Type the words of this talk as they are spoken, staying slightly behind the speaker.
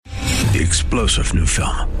The explosive new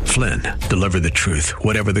film, Flynn, deliver the truth,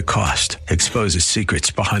 whatever the cost, exposes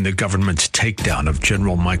secrets behind the government's takedown of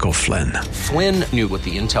General Michael Flynn. Flynn knew what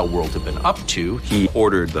the intel world had been up to. He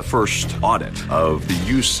ordered the first audit of the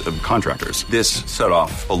use of contractors. This set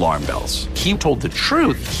off alarm bells. He told the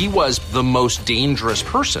truth. He was the most dangerous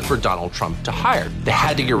person for Donald Trump to hire. They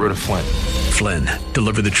had to get rid of Flynn. Flynn,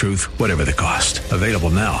 deliver the truth, whatever the cost. Available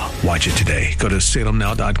now. Watch it today. Go to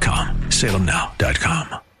salemnow.com.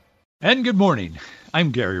 salemnow.com. And good morning. I'm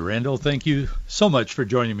Gary Randall. Thank you so much for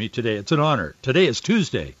joining me today. It's an honor. Today is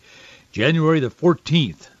Tuesday, January the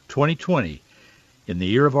 14th, 2020, in the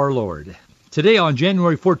year of our Lord. Today on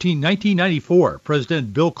January 14, 1994,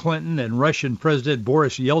 President Bill Clinton and Russian President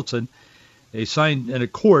Boris Yeltsin, they signed an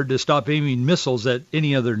accord to stop aiming missiles at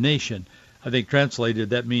any other nation. I think translated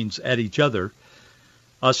that means at each other,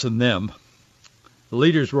 us and them. The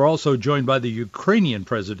leaders were also joined by the Ukrainian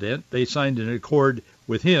president. They signed an accord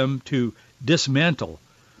with him to dismantle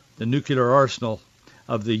the nuclear arsenal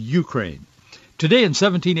of the Ukraine. Today in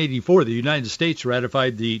 1784, the United States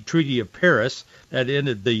ratified the Treaty of Paris that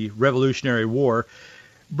ended the Revolutionary War.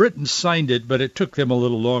 Britain signed it, but it took them a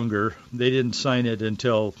little longer. They didn't sign it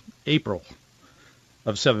until April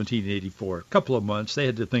of 1784. A couple of months. They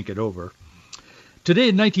had to think it over. Today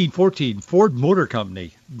in 1914, Ford Motor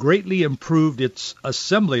Company greatly improved its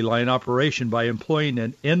assembly line operation by employing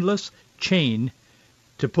an endless chain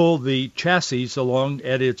to pull the chassis along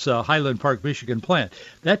at its Highland Park, Michigan plant.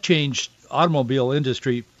 That changed automobile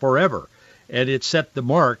industry forever, and it set the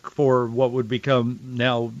mark for what would become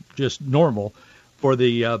now just normal for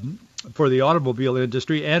the automobile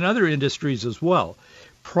industry and other industries as well.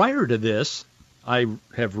 Prior to this, I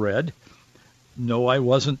have read, no, I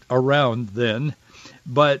wasn't around then,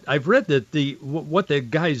 but I've read that what the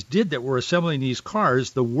guys did that were assembling these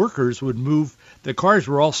cars, the workers would move. The cars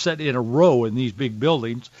were all set in a row in these big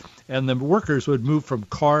buildings, and the workers would move from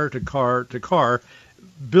car to car to car,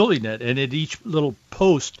 building it. And at each little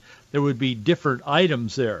post, there would be different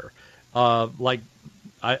items there, like,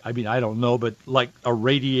 I mean, I don't know, but like a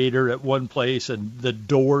radiator at one place and the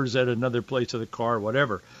doors at another place of the car,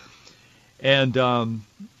 whatever. And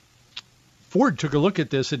Ford took a look at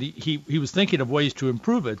this, and he was thinking of ways to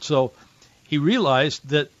improve it. So he realized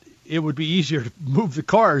that it would be easier to move the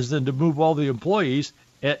cars than to move all the employees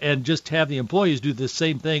and just have the employees do the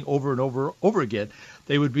same thing over and over again.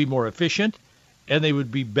 They would be more efficient, and they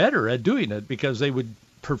would be better at doing it because they would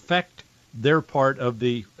perfect their part of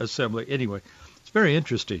the assembly. Anyway, it's very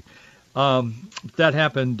interesting. That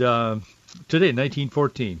happened today in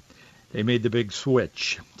 1914. They made the big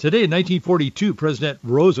switch. Today in 1942, President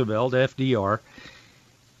Roosevelt, FDR,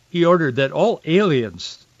 he ordered that all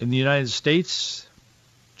aliens in the United States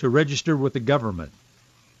to register with the government.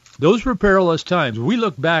 Those were perilous times. We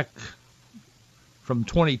look back from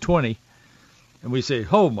 2020 and we say,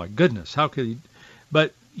 oh my goodness, how could he?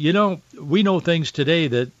 But, you know, we know things today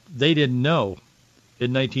that they didn't know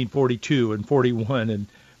in 1942 and 41 and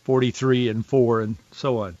 43 and 4 and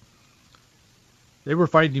so on. They were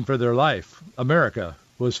fighting for their life. America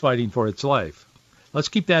was fighting for its life. Let's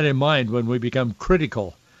keep that in mind when we become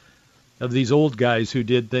critical of these old guys who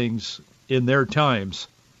did things in their times.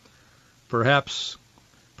 Perhaps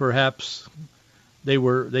they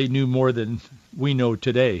knew more than we know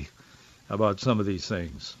today about some of these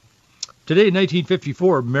things. Today in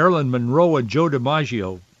 1954, Marilyn Monroe and Joe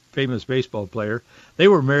DiMaggio, famous baseball player, they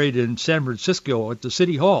were married in San Francisco at the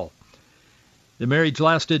City Hall. The marriage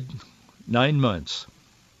lasted 9 months.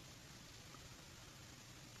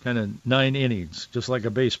 Kind of 9 innings, just like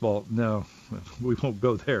a baseball. No, we won't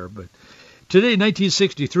go there. But today, in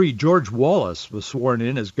 1963, George Wallace was sworn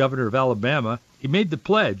in as governor of Alabama. He made the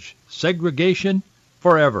pledge, segregation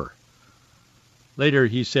forever. Later,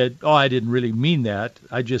 he said, oh, I didn't really mean that.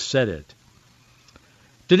 I just said it.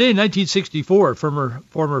 Today, in 1964,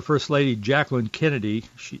 former First Lady Jacqueline Kennedy,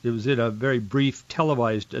 it was in a very brief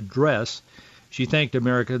televised address. She thanked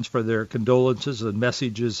Americans for their condolences and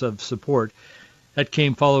messages of support. That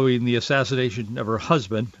came following the assassination of her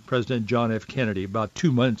husband, President John F. Kennedy, about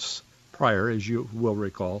 2 months prior, as you will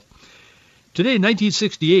recall. Today in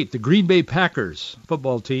 1968, the Green Bay Packers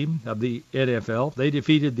football team of the NFL, they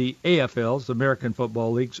defeated the AFL's, American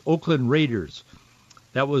Football League's, Oakland Raiders.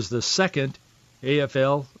 That was the second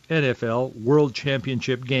AFL-NFL World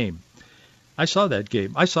Championship game. I saw that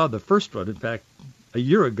game. I saw the first one, in fact, a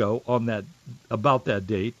year ago on about that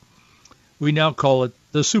date. We now call it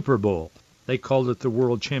the Super Bowl. They called it the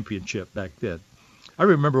World Championship back then. I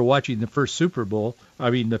remember watching the first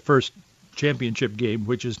the first championship game,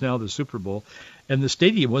 which is now the Super Bowl, and the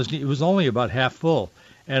stadium was only about half full.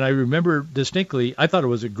 And I remember distinctly, I thought it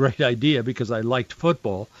was a great idea because I liked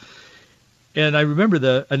football. And I remember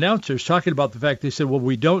the announcers talking about the fact, they said, well,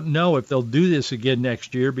 we don't know if they'll do this again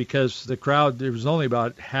next year because the crowd, there was only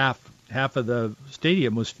about half of the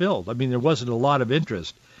stadium was filled. I mean, there wasn't a lot of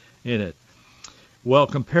interest in it. Well,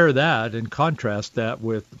 compare that and contrast that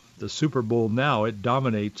with the Super Bowl now. It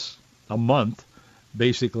dominates a month,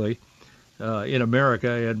 basically, in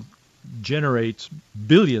America and generates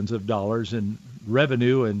billions of dollars in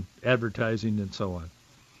revenue and advertising and so on.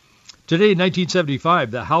 Today, in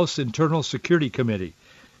 1975, the House Internal Security Committee,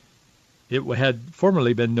 it had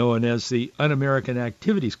formerly been known as the Un-American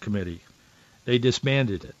Activities Committee. They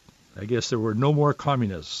disbanded it. I guess there were no more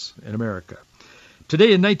communists in America.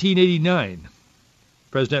 Today, in 1989,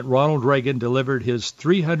 President Ronald Reagan delivered his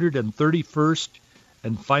 331st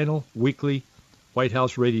and final weekly White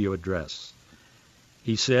House radio address.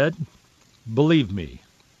 He said, "Believe me,"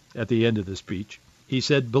 at the end of the speech. He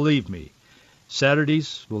said, "Believe me,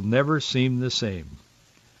 Saturdays will never seem the same.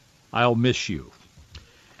 I'll miss you."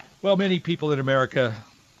 Well, many people in America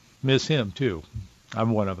miss him, too.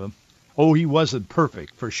 I'm one of them. Oh, he wasn't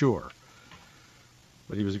perfect, for sure,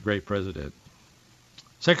 but he was a great president.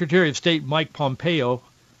 Secretary of State Mike Pompeo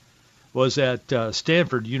was at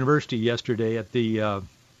Stanford University yesterday at the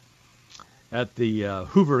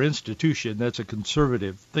Hoover Institution. That's a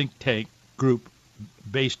conservative think tank group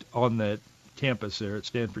based on that campus there at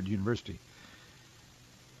Stanford University.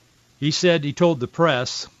 He told the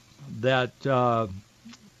press that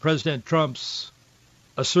President Trump's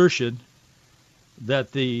assertion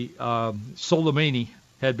that the Soleimani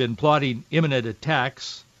had been plotting imminent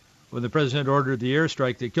attacks when the president ordered the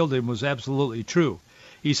airstrike that killed him was absolutely true.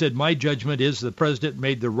 He said, "My judgment is the president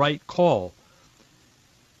made the right call."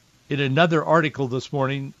 In another article this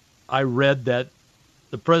morning, I read that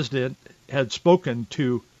the president had spoken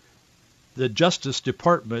to the Justice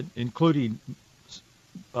Department, including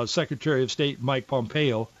Secretary of State Mike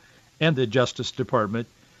Pompeo and the Justice Department,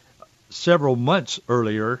 several months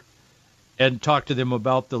earlier, and talked to them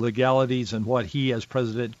about the legalities and what he as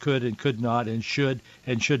president could and could not and should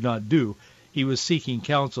not do. He was seeking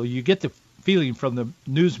counsel. You get the feeling from the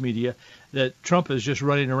news media that Trump is just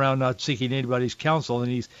running around not seeking anybody's counsel,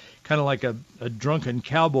 and he's kind of like a drunken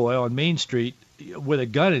cowboy on Main Street with a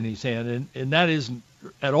gun in his hand, and that isn't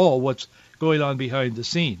at all what's going on behind the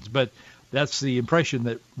scenes. But that's the impression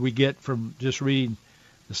that we get from just reading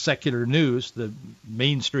the secular news, the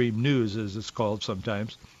mainstream news as it's called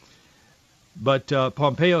sometimes. But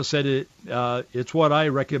Pompeo said it's what I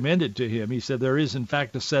recommended to him. He said there is, in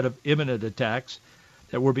fact, a set of imminent attacks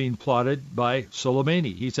that were being plotted by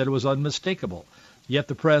Soleimani. He said it was unmistakable. Yet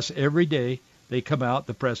the press every day, they come out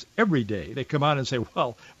and say,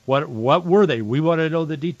 well, what were they? We want to know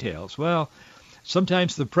the details. Well,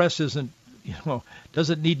 sometimes the press doesn't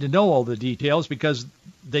need to know all the details because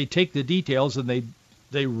they take the details and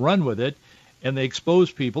they run with it and they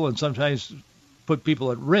expose people and sometimes put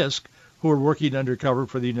people at risk who are working undercover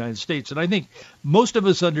for the United States. And I think most of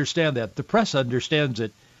us understand that. The press understands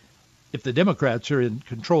it if the Democrats are in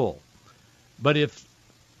control. But if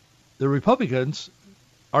the Republicans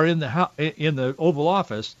are in the Oval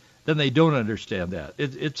Office, then they don't understand that.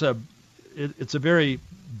 It's a very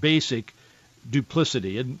basic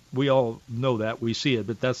duplicity, and we all know that. We see it,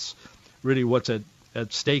 but that's really what's at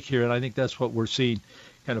stake here, and I think that's what we're seeing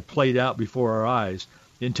kind of played out before our eyes.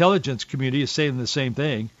 The intelligence community is saying the same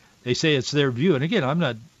thing. They say it's their view. And again, I'm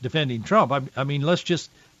not defending Trump. I mean, let's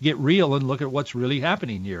just get real and look at what's really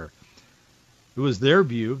happening here. It was their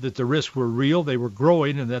view that the risks were real, they were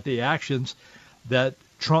growing, and that the actions that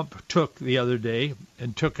Trump took the other day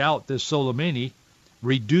and took out this Soleimani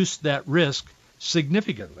reduced that risk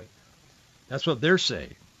significantly. That's what they're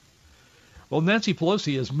saying. Well, Nancy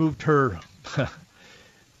Pelosi has moved her,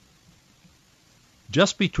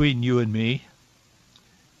 just between you and me,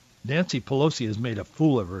 Nancy Pelosi has made a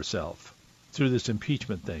fool of herself through this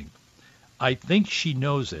impeachment thing. I think she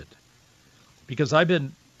knows it because I've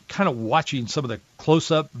been kind of watching some of the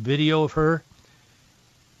close-up video of her,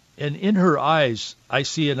 and in her eyes, I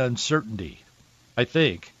see an uncertainty. I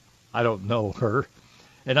think. I don't know her,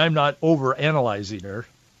 and I'm not over-analyzing her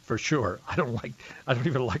for sure. I don't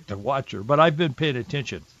even like to watch her, but I've been paying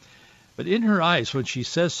attention. But in her eyes, when she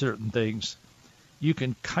says certain things, you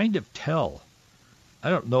can kind of tell. I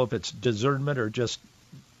don't know if it's discernment or just,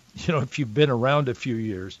 if you've been around a few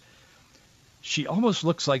years. She almost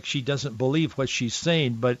looks like she doesn't believe what she's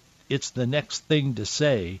saying, but it's the next thing to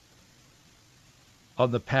say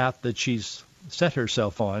on the path that she's set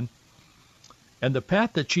herself on. And the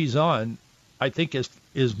path that she's on, I think,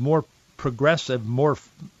 is more progressive, more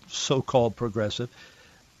so-called progressive,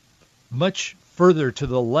 much further to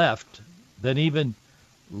the left than even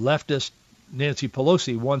leftist Nancy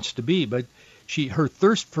Pelosi wants to be, but her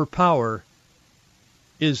thirst for power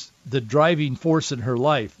is the driving force in her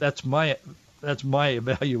life. That's my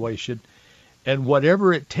evaluation. And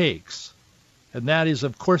whatever it takes, and that is,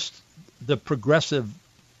 of course, the progressive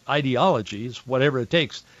ideologies, whatever it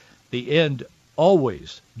takes, the end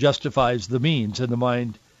always justifies the means in the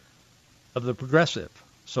mind of the progressive,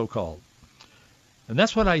 so-called. And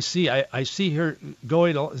that's what I see. I see her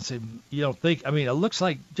going and say, it looks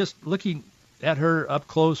like, just looking at her up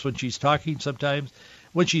close when she's talking sometimes,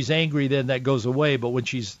 when she's angry, then that goes away. But when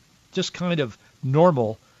she's just kind of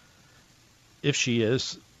normal, if she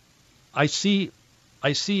is, I see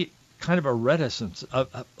kind of a reticence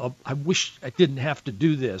of I wish I didn't have to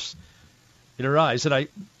do this in her eyes. And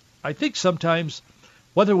I think sometimes,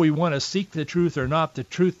 whether we want to seek the truth or not, the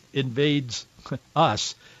truth invades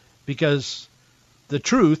us, because the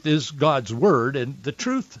truth is God's word, and the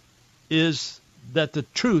truth is that the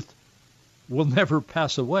truth will never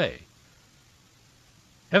pass away.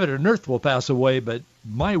 Heaven and earth will pass away, but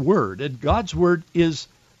my word and God's word is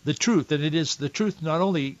the truth, and it is the truth not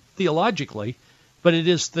only theologically, but it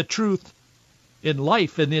is the truth in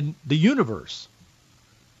life and in the universe,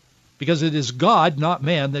 because it is God, not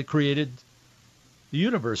man, that created the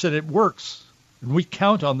universe, and it works. And we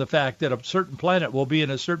count on the fact that a certain planet will be in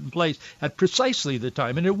a certain place at precisely the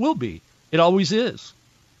time, and it will be. It always is.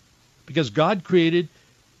 Because God created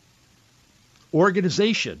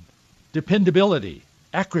organization, dependability,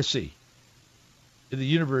 accuracy in the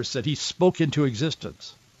universe that he spoke into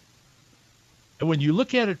existence. And when you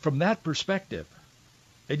look at it from that perspective,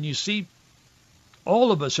 and you see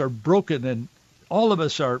all of us are broken, and all of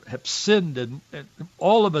us have sinned, and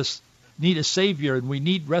all of us need a Savior, and we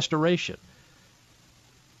need restoration.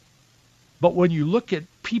 But when you look at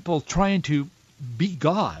people trying to be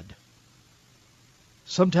God,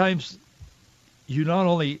 sometimes you not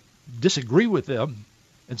only disagree with them,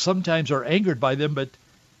 and sometimes are angered by them, but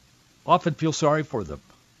often feel sorry for them.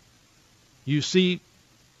 You see,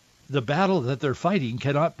 the battle that they're fighting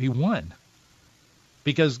cannot be won,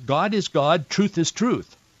 because God is God, truth is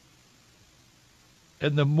truth.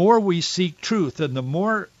 And the more we seek truth, and the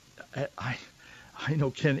more, I know,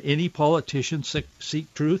 can any politician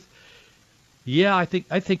seek truth? Yeah, I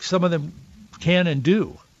think some of them can and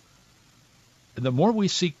do. And the more we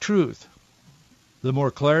seek truth, the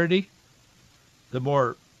more clarity, the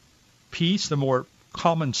more peace, the more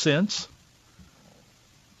common sense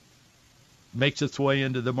makes its way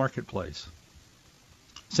into the marketplace.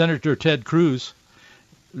 Senator Ted Cruz,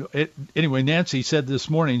 anyway, Nancy said this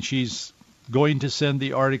morning she's going to send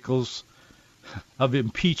the articles of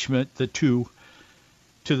impeachment, the two,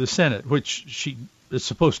 to the Senate, which she is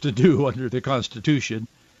supposed to do under the Constitution.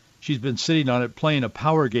 She's been sitting on it, playing a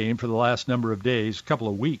power game for the last number of days, a couple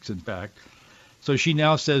of weeks, in fact. So she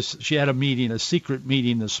now says she had a meeting, a secret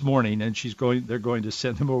meeting this morning, and they're going to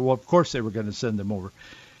send them over. Well, of course they were going to send them over.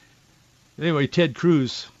 Anyway, Ted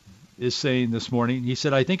Cruz is saying this morning, he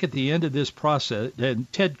said, I think at the end of this process,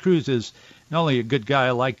 and Ted Cruz is not only a good guy,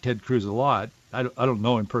 I like Ted Cruz a lot. I don't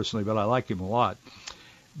know him personally, but I like him a lot.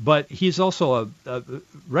 But he's also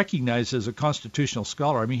recognized as a constitutional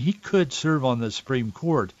scholar. I mean, he could serve on the Supreme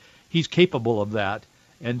Court. He's capable of that.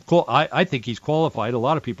 And I think he's qualified. A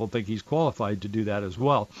lot of people think he's qualified to do that as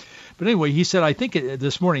well. But anyway, he said,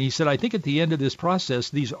 this morning, he said, I think at the end of this process,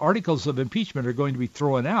 these articles of impeachment are going to be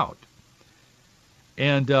thrown out.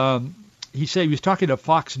 And he said, he was talking to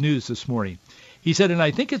Fox News this morning. He said, and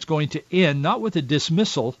I think it's going to end not with a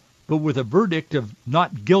dismissal, but with a verdict of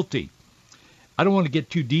not guilty. I don't want to get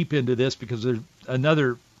too deep into this because there's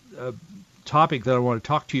another topic that I want to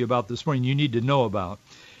talk to you about this morning you need to know about,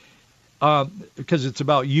 because it's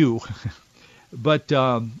about you. But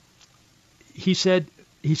he said,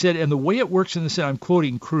 and the way it works in the Senate, I'm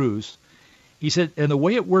quoting Cruz, he said, and the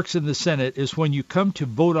way it works in the Senate is when you come to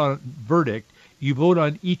vote on verdict, you vote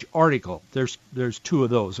on each article. There's two of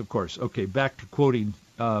those, of course. Okay, back to quoting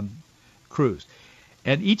Cruz.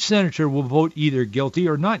 And each senator will vote either guilty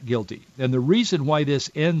or not guilty. And the reason why this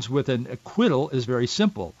ends with an acquittal is very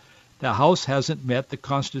simple. The House hasn't met the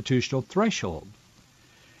constitutional threshold.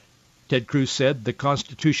 Ted Cruz said the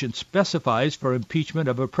Constitution specifies for impeachment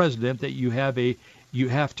of a president that you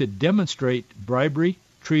have to demonstrate bribery,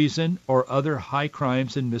 treason, or other high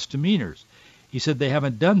crimes and misdemeanors. He said they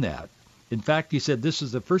haven't done that. In fact, he said this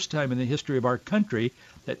is the first time in the history of our country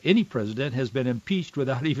that any president has been impeached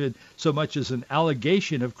without even so much as an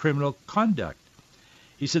allegation of criminal conduct.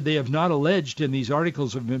 He said they have not alleged in these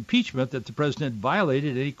articles of impeachment that the president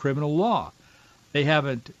violated any criminal law. They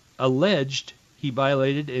haven't alleged he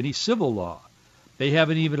violated any civil law. They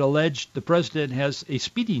haven't even alleged the president has a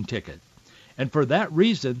speeding ticket. And for that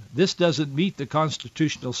reason, this doesn't meet the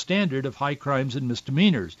constitutional standard of high crimes and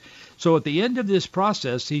misdemeanors. So at the end of this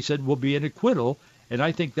process, he said, will be an acquittal, and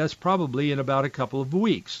I think that's probably in about a couple of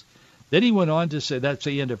weeks. Then he went on to say, that's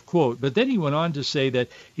the end of quote, but then he went on to say that,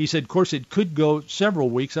 he said, of course, it could go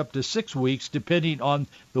several weeks, up to 6 weeks, depending on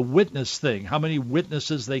the witness thing, how many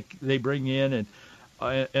witnesses they bring in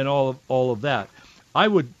and all of that. I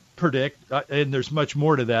would predict, and there's much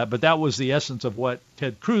more to that, but that was the essence of what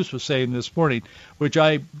Ted Cruz was saying this morning, which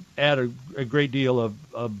I add a great deal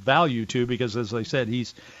of value to, because, as I said,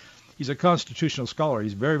 he's a constitutional scholar.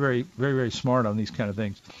 He's very, very, very, very smart on these kind of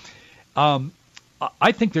things.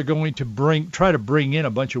 I think they're going to try to bring in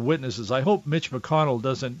a bunch of witnesses. I hope Mitch McConnell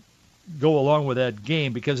doesn't go along with that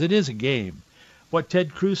game, because it is a game. What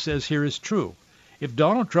Ted Cruz says here is true. If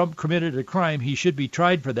Donald Trump committed a crime, he should be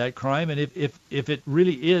tried for that crime, and if it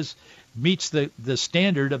really meets the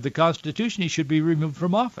standard of the Constitution, he should be removed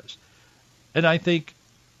from office. And I think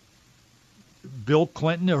Bill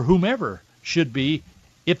Clinton or whomever should be,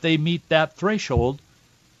 if they meet that threshold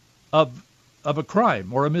of a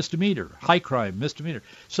crime or a misdemeanor, high crime, misdemeanor.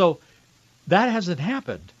 So that hasn't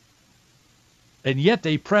happened. And yet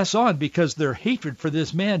they press on because their hatred for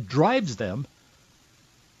this man drives them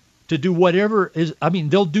to do whatever is,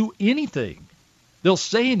 they'll do anything. They'll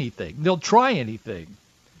say anything. They'll try anything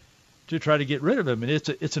to try to get rid of him. And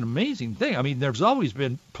it's an amazing thing. There's always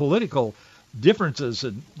been political differences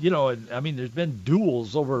and there's been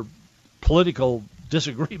duels over political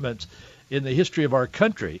disagreements in the history of our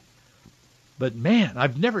country. But man,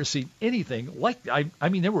 I've never seen anything like,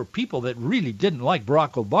 there were people that really didn't like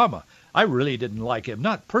Barack Obama. I really didn't like him,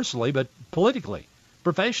 not personally, but politically,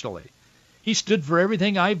 professionally. He stood for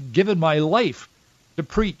everything I've given my life to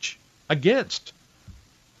preach against,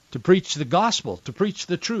 to preach the gospel, to preach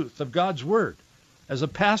the truth of God's word, as a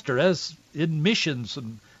pastor, as in missions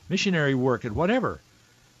and missionary work and whatever.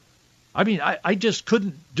 I just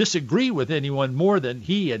couldn't disagree with anyone more than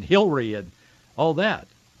he and Hillary and all that.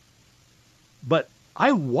 But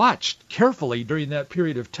I watched carefully during that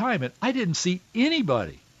period of time, and I didn't see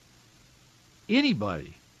anybody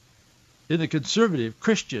in the conservative,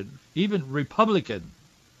 Christian, even Republican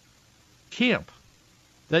camp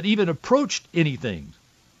that even approached anything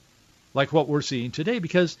like what we're seeing today,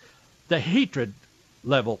 because the hatred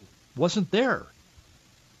level wasn't there.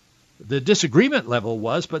 The disagreement level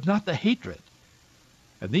was, but not the hatred.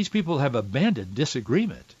 And these people have abandoned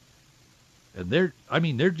disagreement. And they're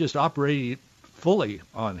just operating fully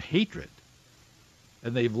on hatred.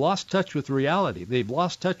 And they've lost touch with reality. They've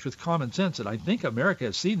lost touch with common sense. And I think America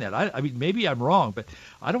has seen that. Maybe I'm wrong, but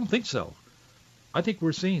I don't think so. I think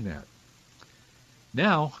we're seeing that.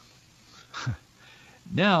 Now,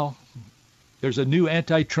 there's a new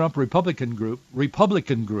anti-Trump Republican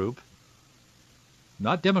group,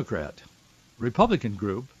 not Democrat, Republican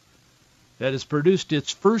group, that has produced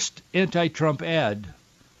its first anti-Trump ad.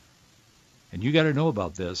 And you got to know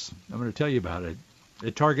about this. I'm going to tell you about it.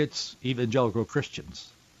 It targets evangelical Christians.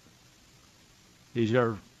 These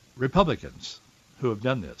are Republicans who have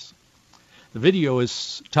done this. The video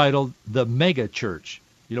is titled The Mega Church.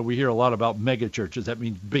 We hear a lot about mega churches. That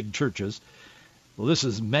means big churches. Well, this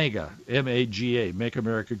is MAGA, M-A-G-A, Make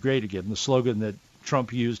America Great Again, the slogan that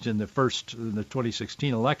Trump used in the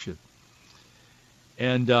 2016 election.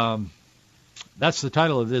 And that's the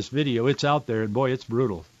title of this video. It's out there, and boy, it's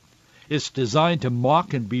brutal. It's designed to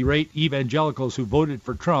mock and berate evangelicals who voted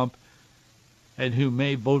for Trump and who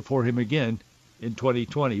may vote for him again in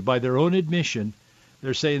 2020. By their own admission,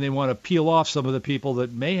 they're saying they want to peel off some of the people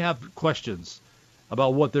that may have questions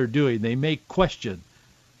about what they're doing. They may question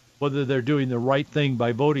whether they're doing the right thing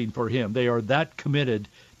by voting for him. They are that committed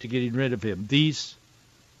to getting rid of him. These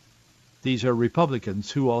are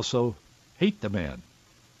Republicans who also hate the man.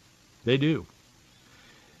 They do.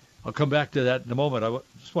 I'll come back to that in a moment. I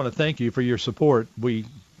just want to thank you for your support. We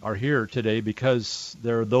are here today because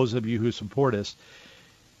there are those of you who support us.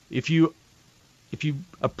 If you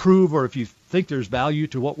approve or if you think there's value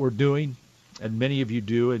to what we're doing, and many of you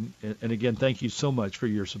do, and again, thank you so much for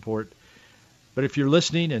your support. But if you're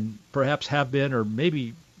listening and perhaps have been, or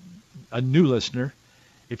maybe a new listener,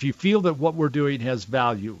 if you feel that what we're doing has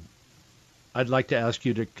value, I'd like to ask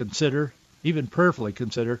you to consider, even prayerfully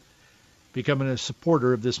consider, becoming a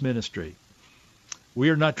supporter of this ministry.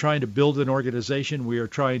 We are not trying to build an organization. We are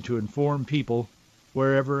trying to inform people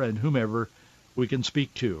wherever and whomever we can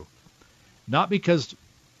speak to. Not because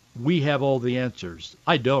we have all the answers.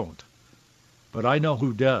 I don't. But I know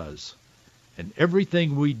who does. And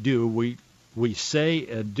everything we do, we say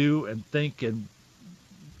and do and think and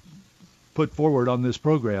put forward on this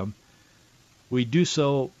program, we do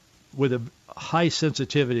so with a high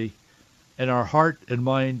sensitivity and our heart and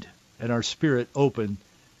mind and our spirit open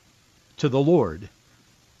to the Lord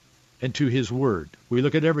and to his word. We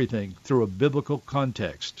look at everything through a biblical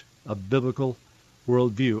context, a biblical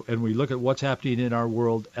worldview, and we look at what's happening in our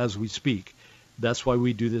world as we speak. That's why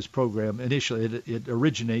we do this program. Initially, it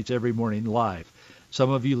originates every morning live. Some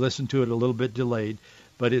of you listen to it a little bit delayed,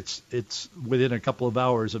 but it's within a couple of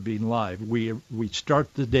hours of being live. We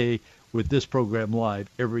start the day with this program live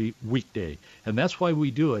every weekday, and that's why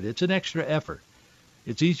we do it. It's an extra effort.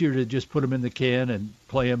 It's easier to just put them in the can and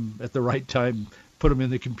play them at the right time, put them in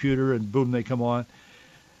the computer, and boom, they come on.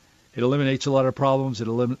 It eliminates a lot of problems. It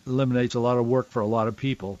eliminates a lot of work for a lot of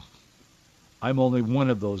people. I'm only one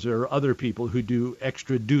of those. There are other people who do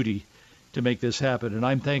extra duty to make this happen, and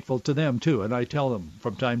I'm thankful to them too, and I tell them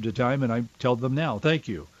from time to time, and I tell them now, thank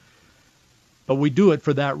you. But we do it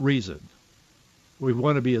for that reason. We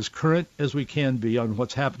want to be as current as we can be on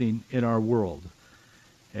what's happening in our world.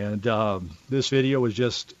 And this video was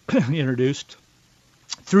just introduced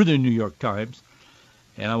through the New York Times,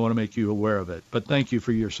 and I want to make you aware of it. But thank you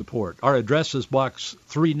for your support. Our address is Box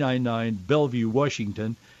 399, Bellevue,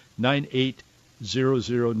 Washington,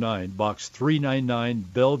 98009. Box 399,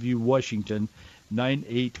 Bellevue, Washington,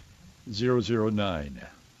 98009.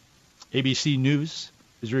 ABC News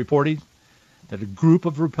is reporting that a group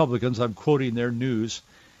of Republicans, I'm quoting their news,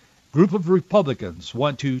 group of Republicans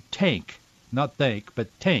want to tank, not thank, but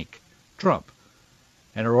tank Trump,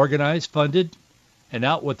 and are organized, funded, and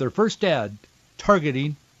out with their first ad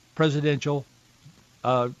targeting presidential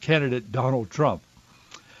candidate Donald Trump.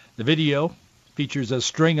 The video features a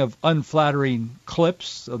string of unflattering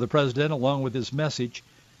clips of the president along with his message.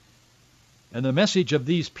 And the message of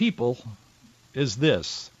these people is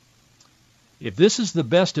this: if this is the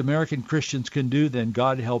best American Christians can do, then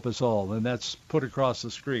God help us all. And that's put across the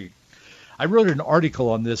screen. I wrote an article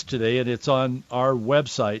on this today, and it's on our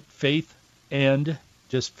website, Faith and,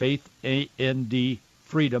 just Faith, A-N-D,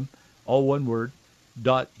 Freedom, all one word,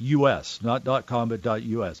 .us, not .com, but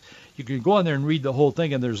 .us. You can go on there and read the whole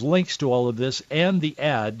thing, and there's links to all of this, and the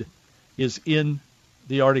ad is in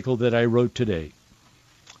the article that I wrote today.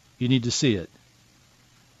 You need to see it.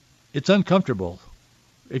 It's uncomfortable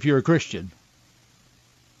if you're a Christian.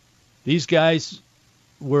 These guys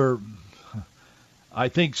were, I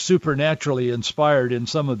think, supernaturally inspired in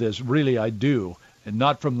some of this. Really, I do, and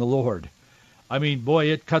not from the Lord. I mean, boy,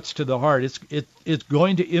 it cuts to the heart. It's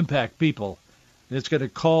going to impact people. It's going to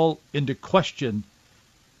call into question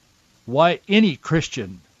why any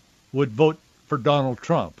Christian would vote for Donald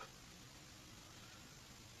Trump.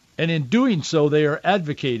 And in doing so, they are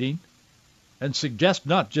advocating and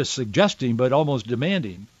not just suggesting, but almost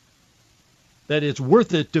demanding that it's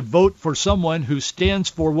worth it to vote for someone who stands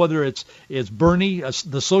for, whether it's Bernie,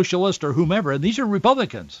 the socialist, or whomever. And these are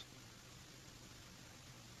Republicans.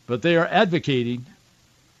 But they are advocating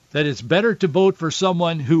that it's better to vote for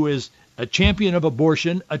someone who is a champion of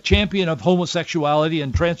abortion, a champion of homosexuality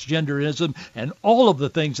and transgenderism, and all of the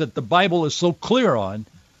things that the Bible is so clear on.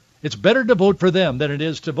 It's better to vote for them than it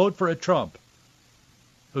is to vote for a Trump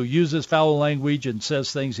who uses foul language and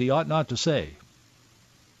says things he ought not to say.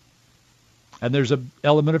 And there's an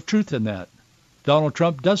element of truth in that. Donald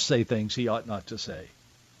Trump does say things he ought not to say.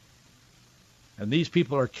 And these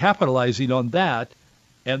people are capitalizing on that,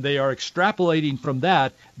 and they are extrapolating from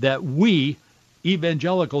that we,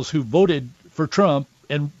 evangelicals who voted for Trump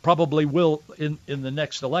and probably will in the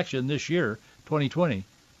next election this year, 2020,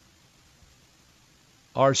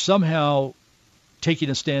 are somehow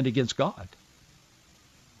taking a stand against God.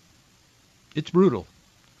 It's brutal.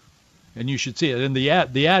 And you should see it. And the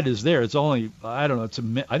ad is there. It's only, I don't know,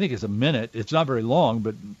 I think it's a minute. It's not very long,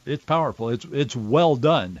 but it's powerful. It's well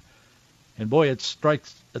done. And boy, it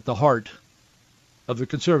strikes at the heart of the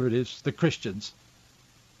conservatives, the Christians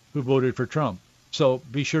who voted for Trump. So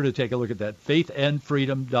be sure to take a look at that,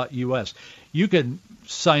 faithandfreedom.us. You can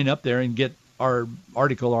sign up there and get our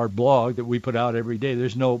article, our blog that we put out every day.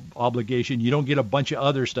 There's no obligation. You don't get a bunch of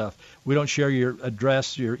other stuff. We don't share your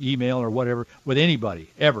address, your email, or whatever with anybody,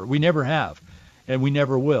 ever. We never have, and we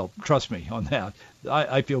never will. Trust me on that.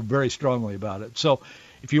 I feel very strongly about it. So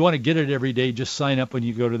if you want to get it every day, just sign up when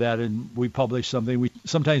you go to that, and we publish something.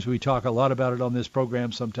 Sometimes we talk a lot about it on this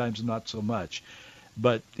program, sometimes not so much.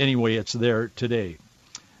 But anyway, it's there today.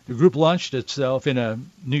 The group launched itself in a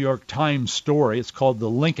New York Times story. It's called The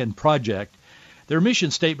Lincoln Project. Their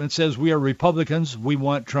mission statement says, "We are Republicans. We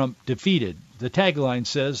want Trump defeated." The tagline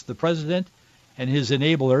says, "The president and his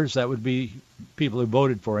enablers," that would be people who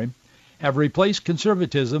voted for him, "have replaced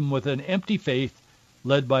conservatism with an empty faith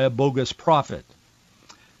led by a bogus prophet."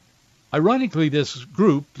 Ironically, this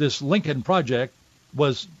group, this Lincoln Project,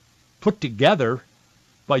 was put together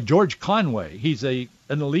by George Conway. He's an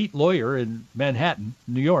elite lawyer in Manhattan,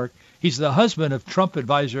 New York. He's the husband of Trump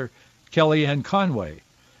advisor Kellyanne Conway.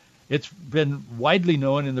 It's been widely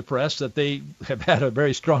known in the press that they have had a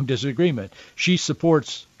very strong disagreement. She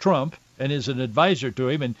supports Trump and is an advisor to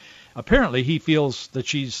him, and apparently he feels that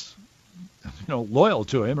she's, loyal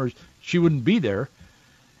to him, or she wouldn't be there.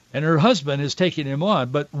 And her husband is taking him on.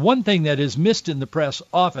 But one thing that is missed in the press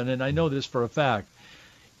often, and I know this for a fact,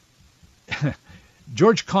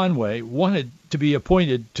 George Conway wanted to be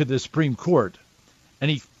appointed to the Supreme Court, and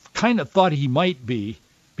he kind of thought he might be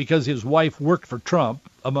because his wife worked for Trump,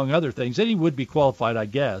 among other things, and he would be qualified, I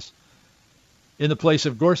guess, in the place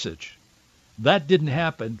of Gorsuch. That didn't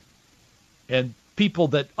happen, and people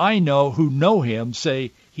that I know who know him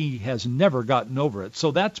say he has never gotten over it.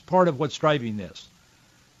 So that's part of what's driving this.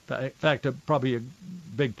 In fact, probably a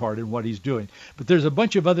big part in what he's doing. But there's a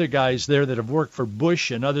bunch of other guys there that have worked for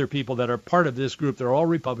Bush and other people that are part of this group. They're all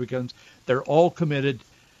Republicans. They're all committed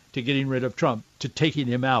to getting rid of Trump, to taking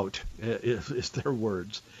him out, is their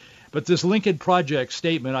words. But this Lincoln Project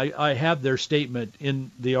statement, I have their statement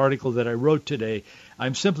in the article that I wrote today.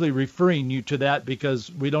 I'm simply referring you to that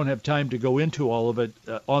because we don't have time to go into all of it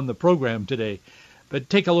on the program today. But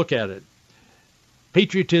take a look at it.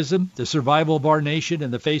 Patriotism, the survival of our nation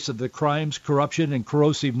in the face of the crimes, corruption, and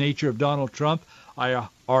corrosive nature of Donald Trump are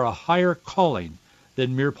a higher calling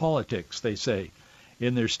than mere politics, they say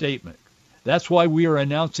in their statement. That's why we are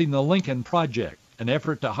announcing the Lincoln Project, an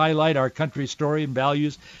effort to highlight our country's story and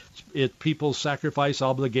values, its people's sacrifice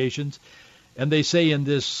obligations. And they say in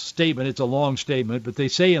this statement, it's a long statement, but they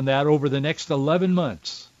say in that over the next 11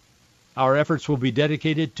 months, our efforts will be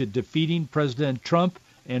dedicated to defeating President Trump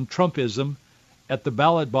and Trumpism at the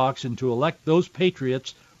ballot box and to elect those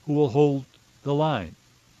patriots who will hold the line.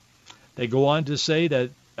 They go on to say that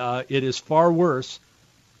it is far worse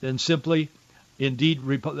than simply, indeed,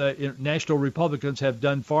 national Republicans have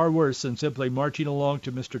done far worse than simply marching along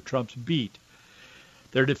to Mr. Trump's beat.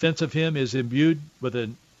 Their defense of him is imbued with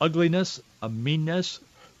an ugliness, a meanness,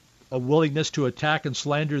 a willingness to attack and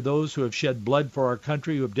slander those who have shed blood for our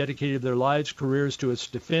country, who have dedicated their lives, careers to its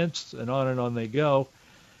defense, and on they go.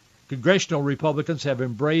 Congressional Republicans have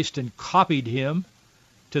embraced and copied him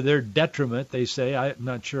to their detriment, they say. I'm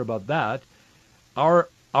not sure about that.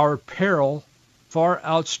 Our peril far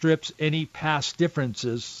outstrips any past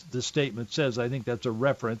differences, the statement says. I think that's a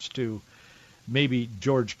reference to maybe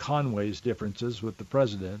George Conway's differences with the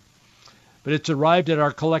president. But it's arrived at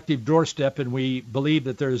our collective doorstep, and we believe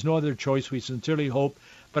that there is no other choice. We sincerely hope,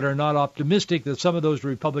 but are not optimistic, that some of those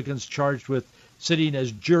Republicans charged with sitting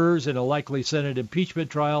as jurors in a likely Senate impeachment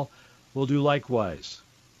trial will do likewise.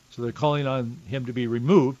 So they're calling on him to be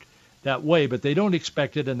removed that way, but they don't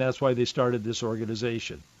expect it, and that's why they started this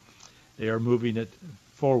organization. They are moving it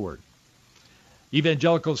forward.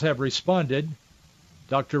 Evangelicals have responded.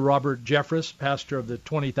 Dr. Robert Jeffress, pastor of the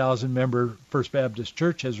 20,000-member First Baptist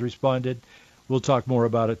Church, has responded. We'll talk more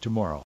about it tomorrow.